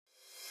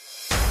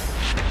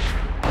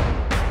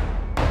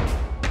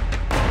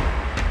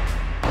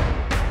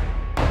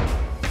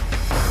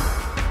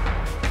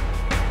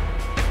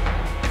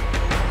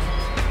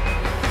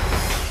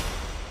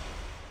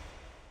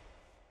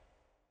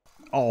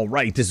All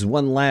right, this is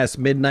One Last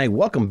Midnight.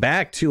 Welcome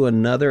back to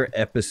another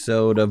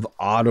episode of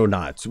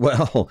Autonauts.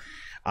 Well,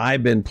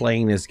 I've been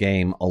playing this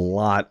game a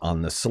lot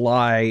on the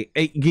sly.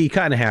 You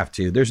kind of have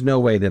to. There's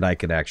no way that I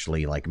could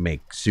actually like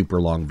make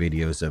super long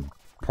videos of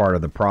part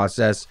of the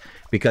process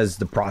because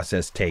the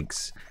process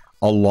takes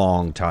a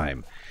long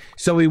time.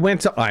 So we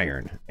went to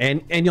Iron,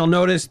 and you'll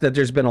notice that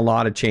there's been a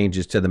lot of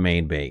changes to the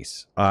main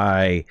base.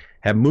 I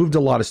have moved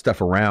a lot of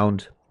stuff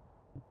around.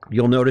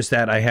 You'll notice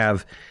that I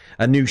have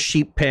a new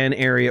sheep pen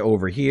area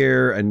over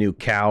here, a new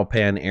cow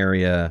pen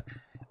area,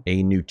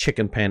 a new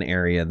chicken pen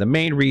area. The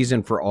main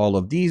reason for all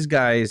of these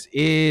guys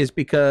is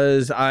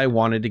because I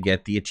wanted to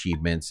get the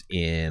achievements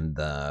in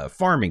the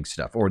farming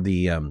stuff or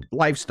the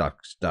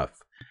livestock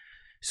stuff.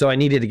 So I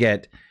needed to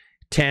get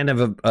 10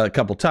 of a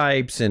couple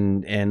types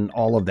and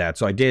all of that.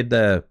 So I did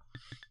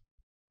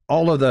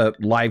all of the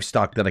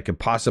livestock that I could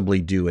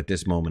possibly do at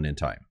this moment in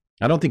time.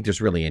 I don't think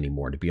there's really any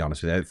more, to be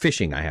honest with you.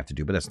 Fishing I have to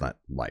do, but that's not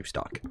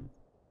livestock.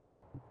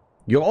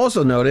 You'll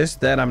also notice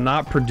that I'm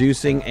not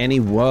producing any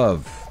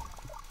WUV.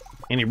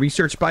 Any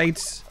research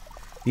bites?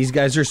 These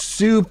guys are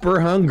super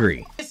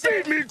hungry.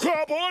 Feed me,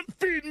 carbon!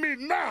 Feed me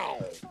now!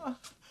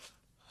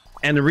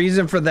 And the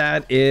reason for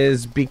that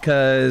is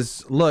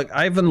because, look,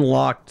 I've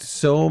unlocked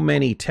so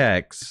many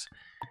techs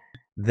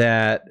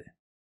that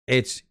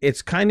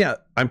it's kind of,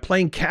 I'm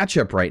playing catch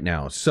up right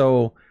now.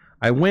 So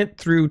I went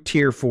through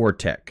tier 4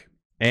 tech,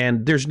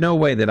 and there's no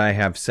way that I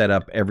have set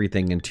up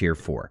everything in tier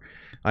 4.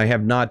 I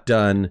have not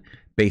done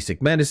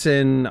basic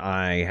medicine.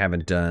 I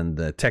haven't done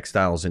the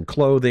textiles and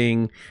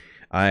clothing.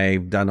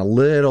 I've done a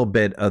little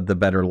bit of the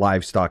better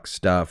livestock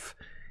stuff.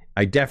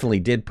 I definitely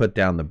did put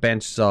down the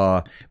bench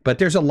saw, but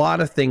there's a lot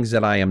of things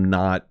that I am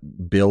not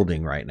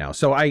building right now.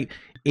 So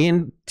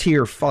in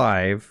tier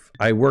 5,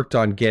 I worked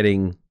on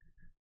getting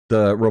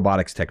the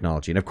robotics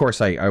technology. And of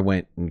course, I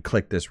went and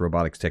clicked this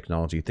robotics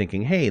technology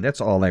thinking, hey, that's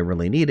all I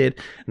really needed.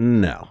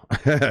 No,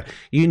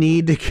 you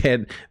need to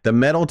get the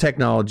metal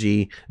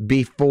technology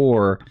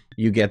before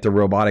you get the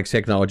robotics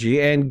technology.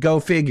 And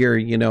go figure,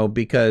 you know,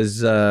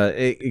 because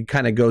it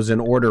kind of goes in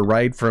order,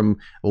 right? From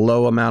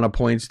low amount of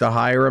points to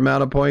higher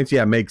amount of points.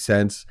 Yeah, makes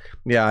sense.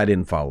 Yeah, I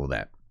didn't follow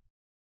that.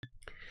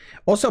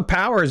 Also,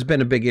 power has been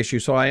a big issue,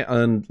 so I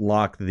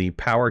unlocked the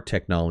power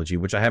technology,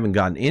 which I haven't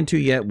gotten into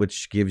yet,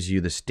 which gives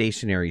you the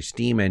stationary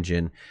steam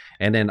engine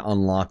and then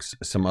unlocks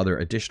some other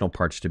additional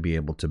parts to be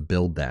able to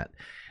build that.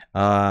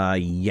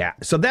 Yeah,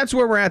 so that's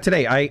where we're at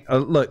today.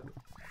 Look,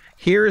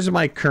 here's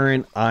my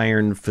current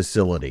iron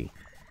facility.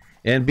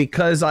 And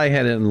because I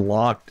had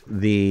unlocked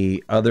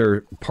the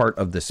other part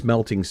of the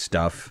smelting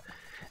stuff,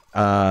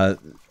 I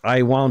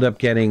wound up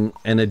getting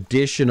an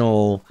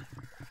additional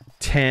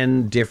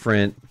 10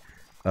 different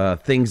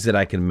things that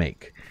I can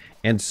make.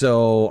 And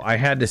so I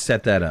had to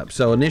set that up.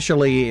 So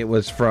initially it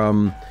was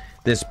from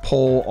this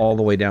pole all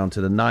the way down to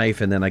the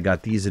knife, and then I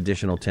got these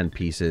additional 10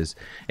 pieces.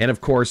 And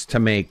of course, to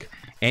make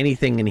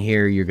anything in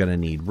here, you're going to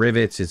need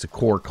rivets. It's a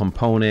core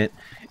component,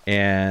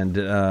 and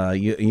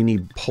you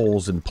need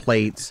poles and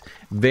plates.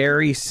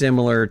 Very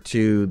similar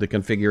to the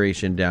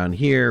configuration down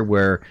here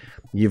where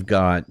you've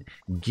got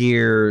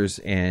gears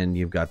and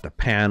you've got the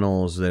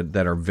panels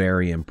that are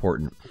very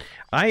important.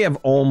 I have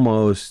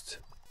almost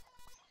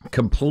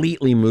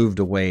completely moved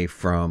away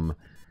from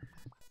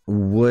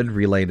wood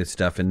related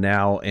stuff and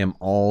now am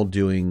all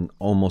doing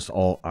almost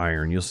all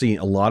iron. You'll see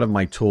a lot of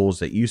my tools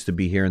that used to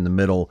be here in the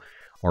middle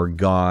are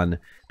gone.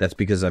 That's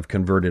because I've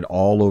converted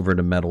all over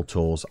to metal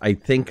tools. I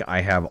think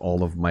I have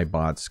all of my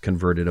bots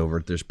converted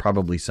over. There's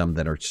probably some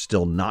that are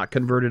still not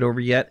converted over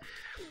yet,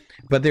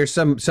 but there's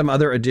some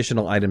other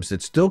additional items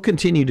that still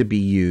continue to be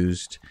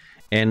used.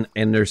 And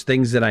there's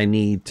things that I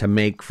need to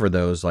make for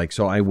those. Like,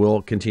 so I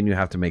will continue to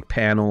have to make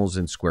panels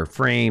and square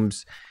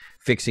frames,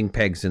 fixing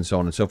pegs and so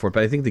on and so forth.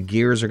 But I think the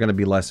gears are going to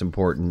be less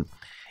important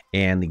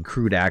and the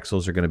crude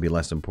axles are going to be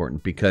less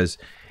important because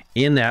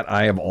in that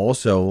I have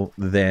also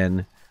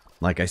then,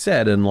 like I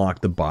said,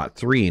 unlocked the bot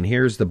 3. And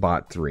here's the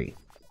bot 3.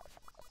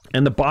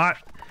 And the bot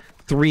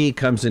 3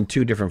 comes in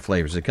 2 different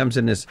flavors. It comes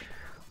in this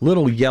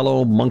little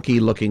yellow monkey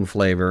looking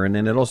flavor, and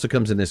then it also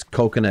comes in this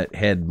coconut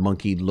head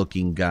monkey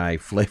looking guy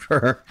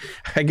flavor.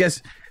 I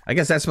guess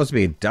that's supposed to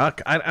be a duck.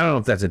 I don't know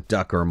if that's a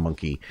duck or a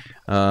monkey,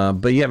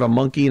 but you have a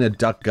monkey and a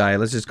duck guy.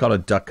 Let's just call it a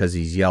duck because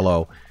he's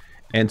yellow.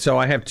 And so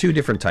I have 2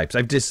 different types.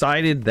 I've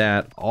decided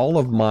that all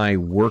of my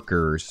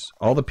workers,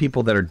 all the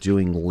people that are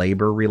doing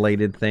labor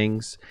related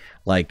things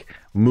like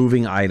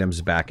moving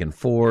items back and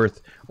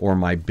forth, or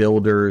my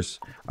builders,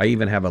 I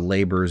even have a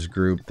laborers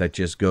group that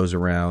just goes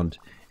around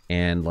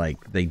and like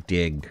they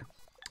dig,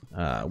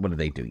 what do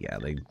they do? Yeah,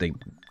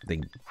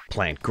 they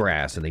plant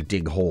grass and they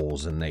dig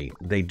holes and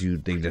they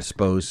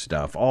dispose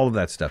stuff, all of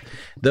that stuff.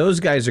 Those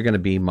guys are going to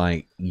be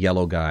my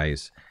yellow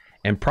guys,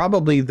 and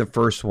probably the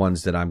first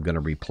ones that I'm going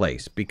to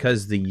replace,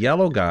 because the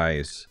yellow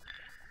guys,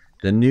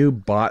 the new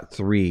bot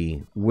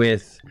 3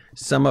 with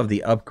some of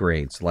the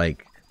upgrades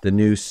like the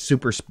new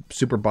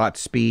super bot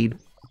speed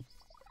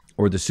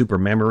or the super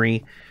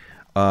memory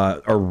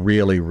are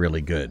really,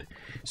 really good.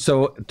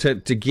 So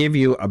to give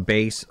you a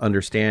base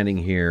understanding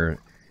here,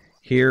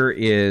 Here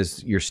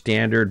is your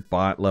standard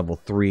bot level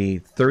 3,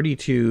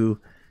 32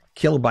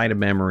 kilobyte of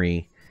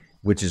memory,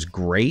 which is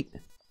great.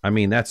 I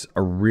mean, that's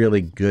a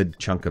really good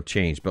chunk of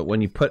change. But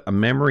when you put a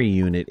memory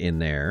unit in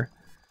there,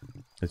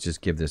 let's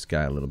just give this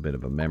guy a little bit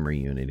of a memory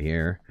unit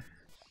here.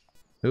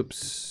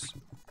 Oops.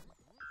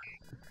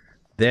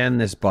 Then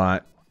this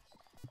bot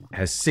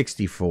has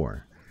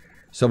 64.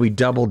 So we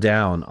double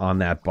down on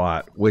that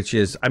bot, which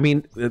is, I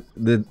mean,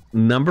 the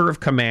number of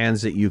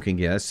commands that you can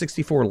get,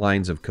 64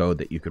 lines of code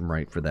that you can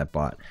write for that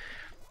bot.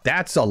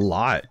 That's a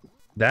lot.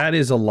 That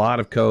is a lot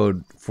of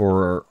code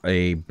for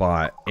a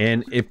bot.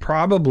 And it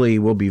probably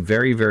will be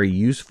very, very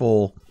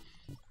useful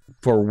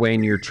for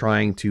when you're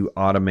trying to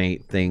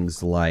automate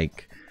things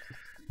like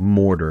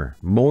mortar.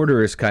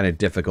 Mortar is kind of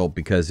difficult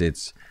because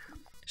it's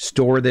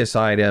store this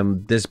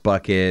item, this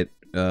bucket,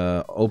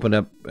 open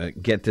up,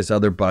 get this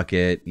other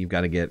bucket. You've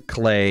got to get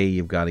clay,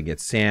 you've got to get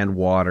sand,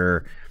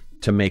 water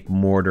to make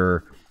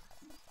mortar.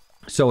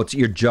 So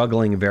you're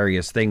juggling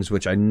various things,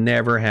 which I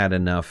never had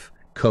enough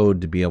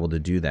code to be able to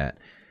do that.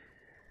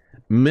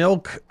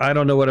 Milk, I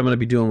don't know what I'm going to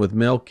be doing with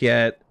milk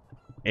yet.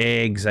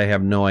 Eggs, I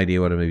have no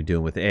idea what I'm going to be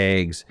doing with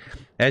eggs.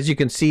 As you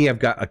can see, I've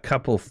got a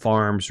couple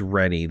farms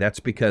ready. That's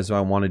because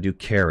I want to do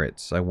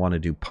carrots. I want to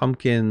do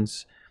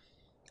pumpkins.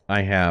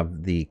 I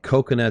have the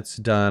coconuts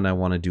done. I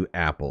want to do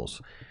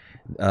apples.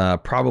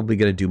 Probably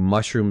going to do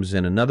mushrooms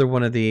in another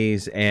one of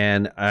these.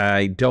 And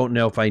I don't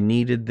know if I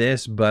needed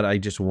this, but I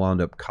just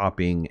wound up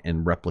copying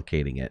and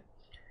replicating it.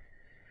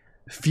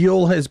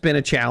 Fuel has been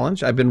a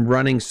challenge. I've been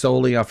running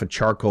solely off of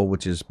charcoal,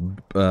 which is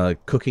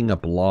cooking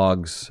up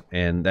logs.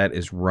 And that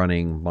is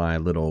running my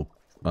little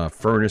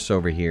furnace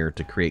over here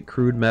to create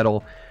crude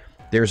metal.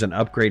 There's an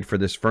upgrade for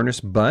this furnace,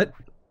 but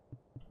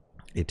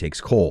it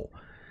takes coal.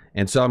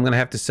 And so I'm going to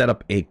have to set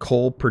up a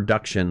coal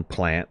production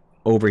plant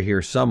over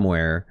here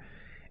somewhere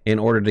in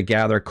order to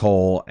gather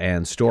coal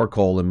and store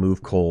coal and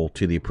move coal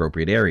to the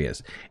appropriate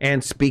areas.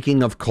 And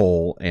speaking of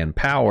coal and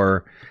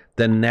power,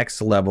 the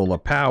next level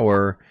of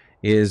power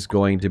is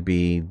going to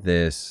be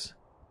this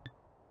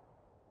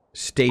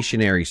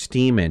stationary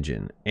steam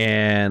engine.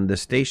 And the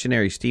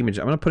stationary steam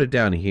engine, I'm going to put it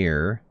down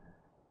here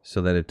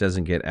so that it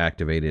doesn't get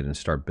activated and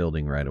start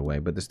building right away.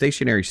 But the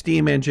stationary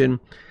steam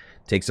engine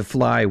takes a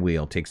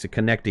flywheel, takes a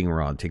connecting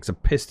rod, takes a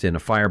piston, a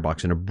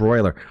firebox, and a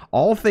broiler.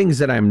 All things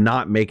that I'm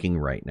not making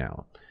right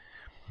now.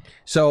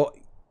 So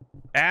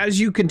as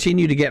you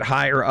continue to get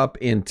higher up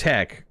in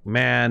tech,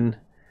 man,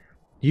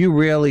 you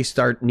really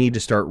need to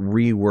start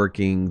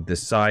reworking the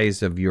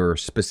size of your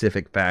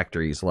specific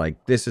factories.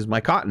 Like, this is my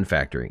cotton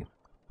factory.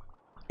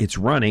 It's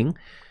running.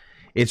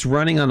 It's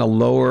running on a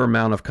lower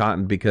amount of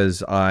cotton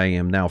because I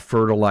am now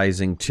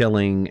fertilizing,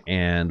 tilling,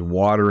 and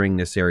watering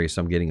this area.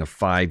 So I'm getting a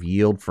 5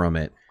 yield from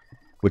it,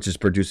 which is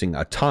producing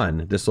a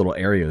ton. This little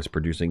area is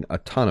producing a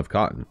ton of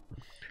cotton.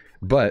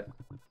 But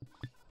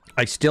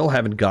I still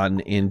haven't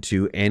gotten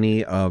into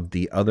any of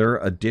the other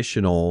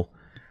additional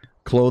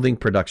clothing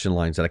production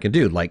lines that I can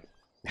do, like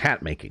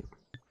hat making,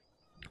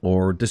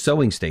 or the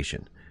sewing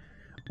station,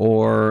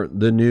 or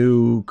the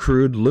new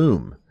crude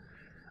loom.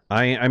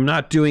 I'm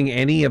not doing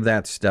any of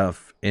that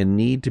stuff and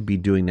need to be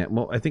doing that.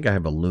 Well, I think I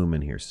have a loom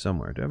in here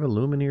somewhere. Do I have a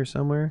loom in here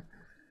somewhere?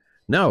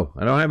 No,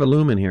 I don't have a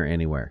loom in here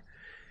anywhere.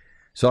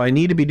 So I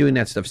need to be doing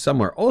that stuff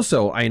somewhere.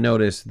 Also, I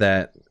noticed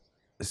that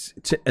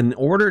in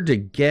order to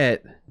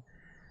get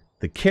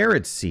the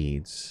carrot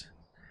seeds,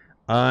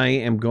 I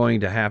am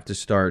going to have to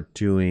start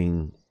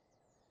doing,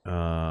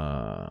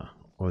 what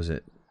was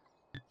it?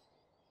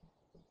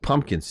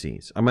 Pumpkin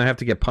seeds. I'm going to have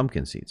to get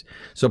pumpkin seeds.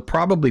 So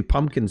probably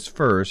pumpkins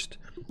first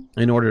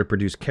in order to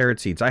produce carrot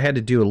seeds. I had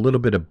to do a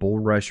little bit of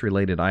bulrush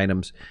related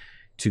items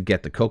to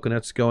get the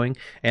coconuts going.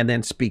 And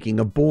then speaking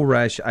of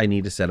bulrush, I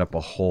need to set up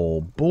a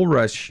whole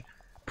bulrush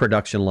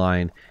production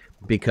line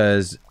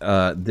because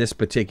this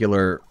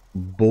particular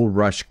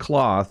bulrush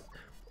cloth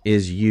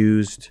is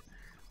used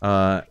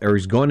or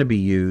is going to be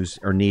used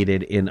or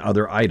needed in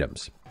other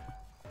items.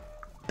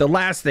 The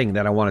last thing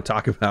that I want to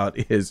talk about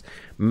is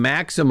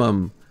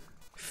maximum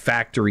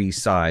factory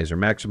size or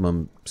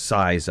maximum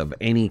size of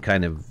any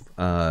kind of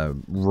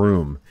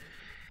room.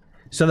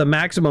 So the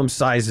maximum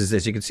size is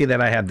this. You can see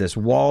that I have this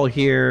wall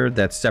here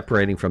that's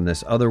separating from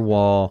this other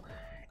wall.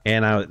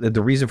 And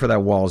the reason for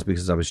that wall is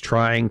because I was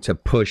trying to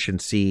push and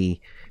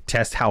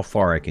test how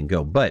far I can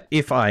go. But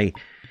if I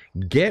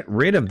get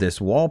rid of this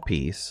wall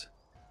piece,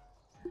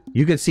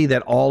 you can see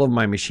that all of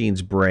my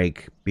machines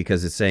break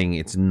because it's saying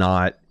it's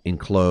not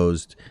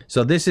enclosed.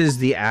 So this is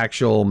the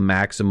actual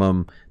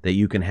maximum that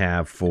you can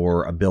have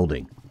for a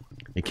building.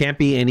 It can't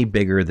be any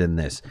bigger than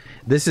this.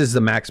 This is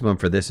the maximum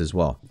for this as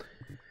well.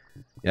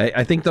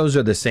 I think those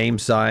are the same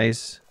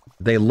size.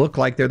 They look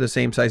like they're the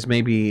same size.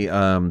 Maybe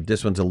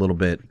this one's a little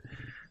bit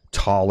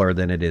taller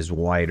than it is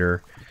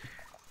wider.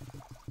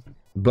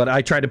 But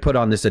I tried to put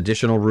on this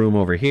additional room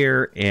over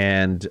here,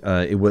 and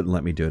it wouldn't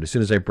let me do it. As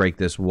soon as I break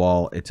this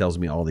wall, it tells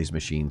me all these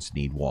machines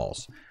need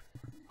walls.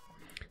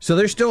 So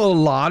there's still a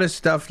lot of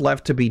stuff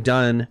left to be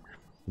done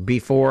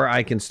before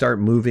I can start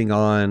moving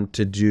on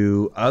to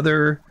do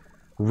other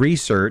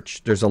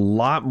research. There's a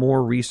lot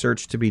more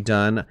research to be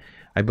done.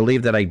 I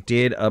believe that I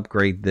did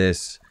upgrade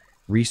this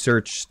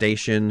research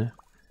station.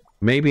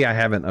 Maybe I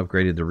haven't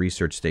upgraded the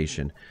research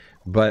station,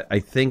 but I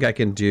think I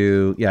can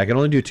do, yeah, I can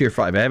only do tier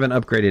 5. I haven't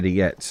upgraded it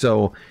yet.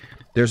 So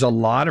there's a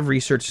lot of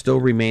research still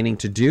remaining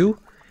to do.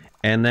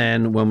 And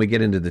then when we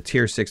get into the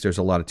tier 6, there's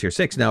a lot of tier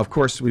 6. Now, of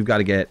course, we've got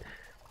to get,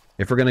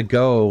 if we're going to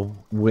go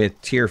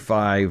with tier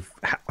 5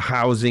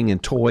 housing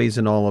and toys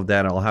and all of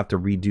that, I'll have to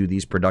redo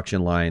these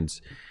production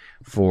lines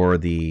for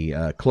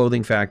the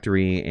clothing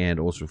factory and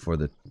also for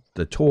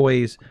the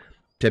toys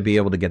to be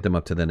able to get them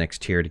up to the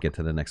next tier to get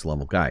to the next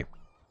level guy.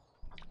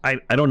 I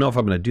don't know if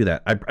I'm going to do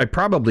that. I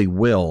probably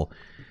will,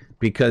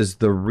 because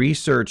the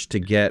research to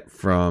get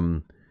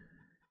from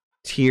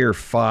tier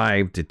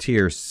 5 to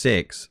tier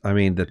 6, I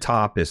mean, the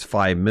top is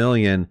 5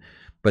 million,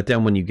 but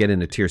then when you get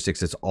into tier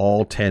 6, it's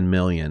all 10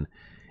 million.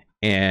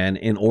 And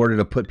in order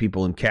to put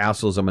people in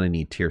castles, I'm going to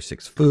need tier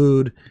 6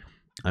 food.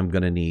 I'm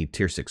going to need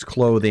tier 6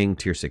 clothing,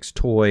 tier 6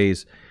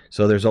 toys.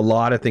 So there's a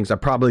lot of things. I'm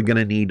probably going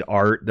to need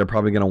art. They're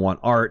probably going to want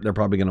art. They're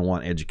probably going to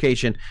want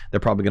education. They're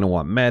probably going to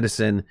want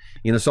medicine.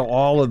 You know, so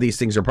all of these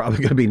things are probably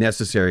going to be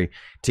necessary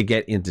to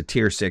get into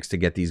tier 6, to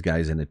get these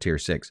guys into tier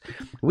 6.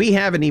 We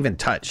haven't even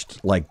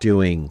touched, like,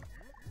 doing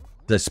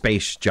the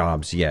space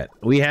jobs yet.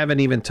 We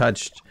haven't even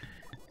touched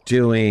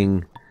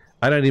doing,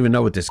 I don't even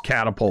know what this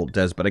catapult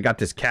does, but I got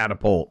this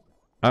catapult.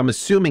 I'm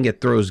assuming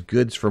it throws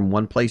goods from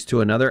one place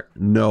to another.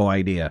 No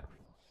idea.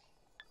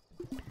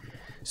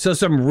 So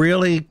some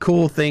really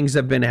cool things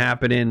have been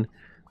happening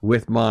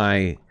with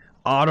my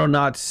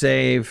Autonauts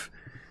save.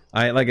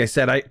 Like I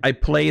said, I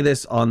play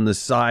this on the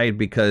side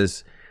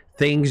because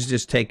things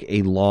just take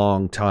a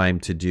long time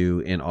to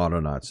do in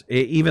Autonauts.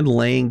 Even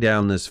laying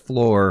down this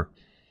floor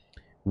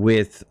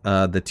with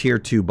the tier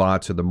 2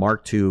 bots or the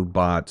Mark 2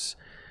 bots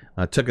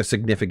took a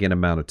significant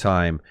amount of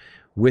time.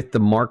 With the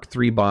Mark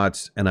 3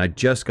 bots, and I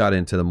just got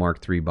into the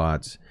Mark 3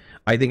 bots,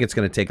 I think it's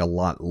going to take a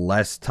lot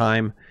less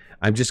time.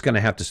 I'm just going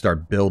to have to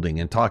start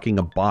building. And talking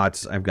of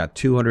bots, I've got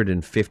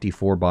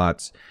 254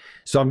 bots.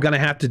 So I'm going to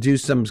have to do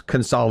some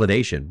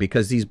consolidation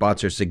because these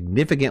bots are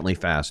significantly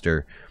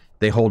faster.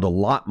 They hold a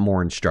lot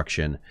more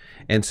instruction.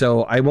 And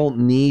so I won't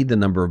need the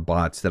number of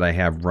bots that I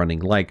have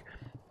running. Like,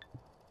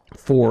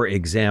 for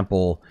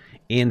example,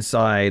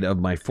 inside of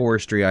my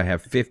forestry, I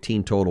have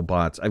 15 total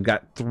bots. I've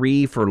got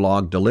 3 for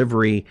log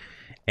delivery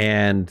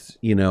and,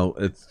 you know,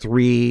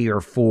 3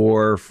 or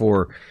 4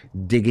 for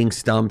digging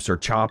stumps or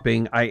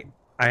chopping. I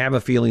have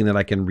a feeling that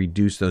I can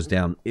reduce those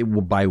down. It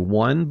will by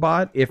 1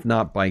 bot, if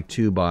not by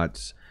 2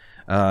 bots,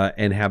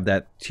 and have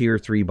that tier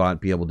 3 bot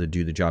be able to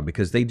do the job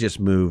because they just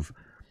move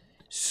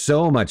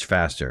so much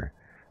faster.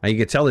 Now, you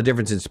can tell the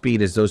difference in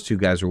speed as those two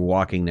guys were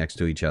walking next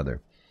to each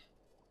other.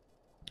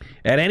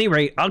 At any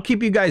rate, I'll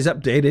keep you guys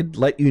updated,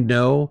 let you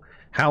know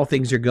how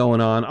things are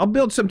going on. I'll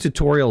build some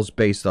tutorials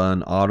based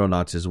on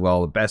Autonauts as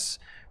well, the best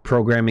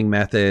programming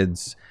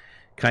methods,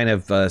 kind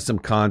of some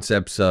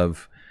concepts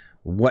of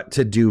what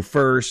to do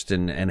first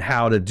and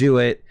how to do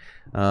it.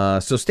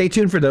 So stay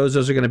tuned for those.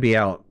 Those are going to be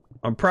out.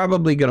 I'm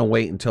probably going to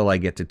wait until I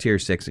get to tier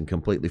 6 and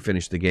completely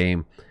finish the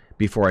game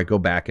before I go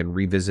back and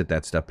revisit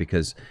that stuff,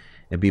 because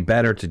it'd be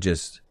better to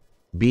just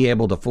be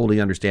able to fully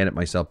understand it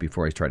myself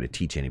before I try to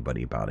teach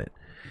anybody about it.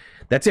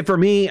 That's it for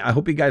me. I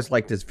hope you guys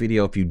liked this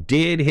video. If you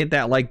did, hit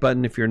that like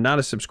button. If you're not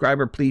a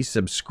subscriber, please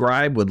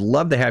subscribe. Would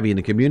love to have you in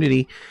the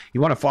community.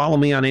 You want to follow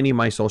me on any of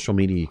my social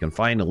media, you can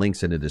find the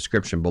links in the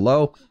description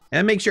below.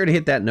 And make sure to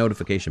hit that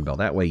notification bell.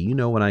 That way you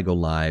know when I go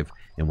live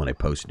and when I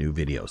post new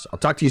videos. I'll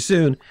talk to you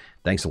soon.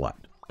 Thanks a lot.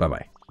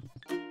 Bye-bye.